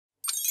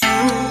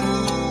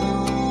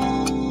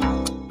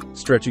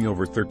Stretching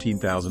over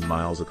 13,000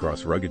 miles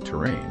across rugged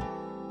terrain,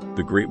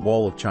 the Great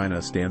Wall of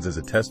China stands as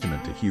a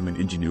testament to human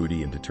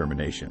ingenuity and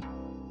determination.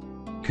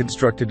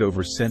 Constructed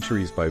over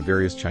centuries by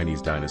various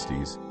Chinese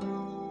dynasties,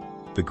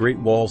 the Great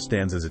Wall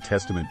stands as a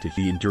testament to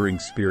the enduring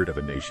spirit of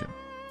a nation.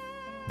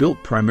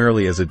 Built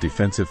primarily as a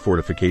defensive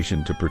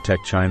fortification to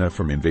protect China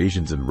from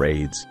invasions and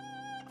raids,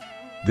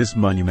 this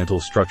monumental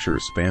structure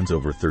spans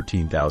over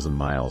 13,000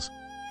 miles,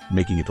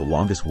 making it the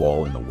longest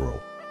wall in the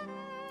world.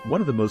 One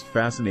of the most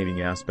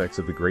fascinating aspects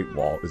of the Great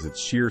Wall is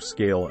its sheer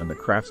scale and the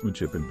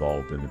craftsmanship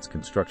involved in its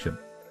construction.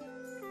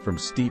 From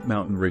steep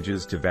mountain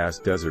ridges to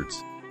vast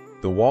deserts,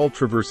 the wall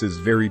traverses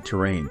varied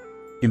terrain,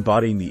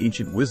 embodying the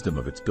ancient wisdom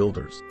of its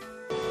builders.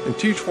 In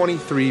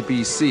 223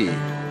 BC,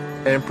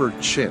 Emperor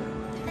Qin,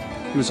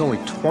 who was only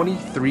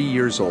 23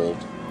 years old,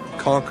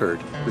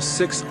 conquered the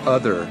 6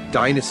 other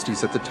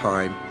dynasties at the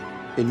time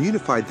and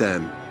unified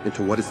them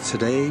into what is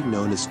today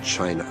known as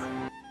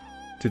China.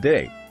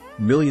 Today,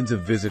 millions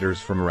of visitors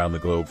from around the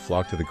globe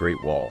flock to the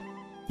Great Wall,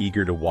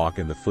 eager to walk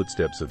in the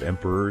footsteps of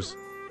emperors,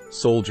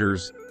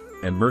 soldiers,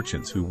 and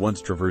merchants who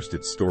once traversed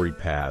its storied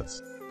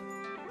paths.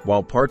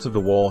 While parts of the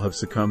wall have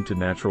succumbed to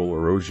natural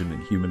erosion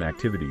and human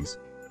activities,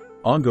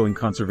 ongoing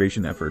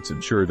conservation efforts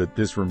ensure that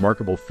this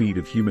remarkable feat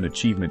of human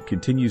achievement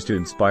continues to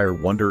inspire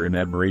wonder and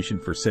admiration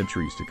for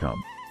centuries to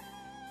come.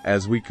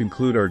 As we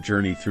conclude our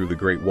journey through the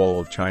Great Wall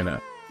of China,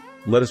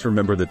 let us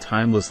remember the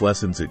timeless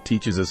lessons it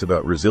teaches us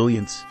about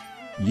resilience,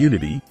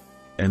 unity,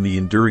 and the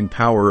enduring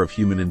power of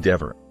human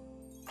endeavor.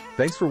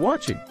 Thanks for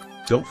watching.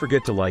 Don't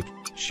forget to like,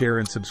 share,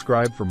 and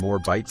subscribe for more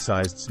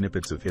bite-sized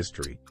snippets of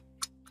history.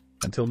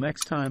 Until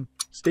next time,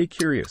 stay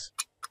curious.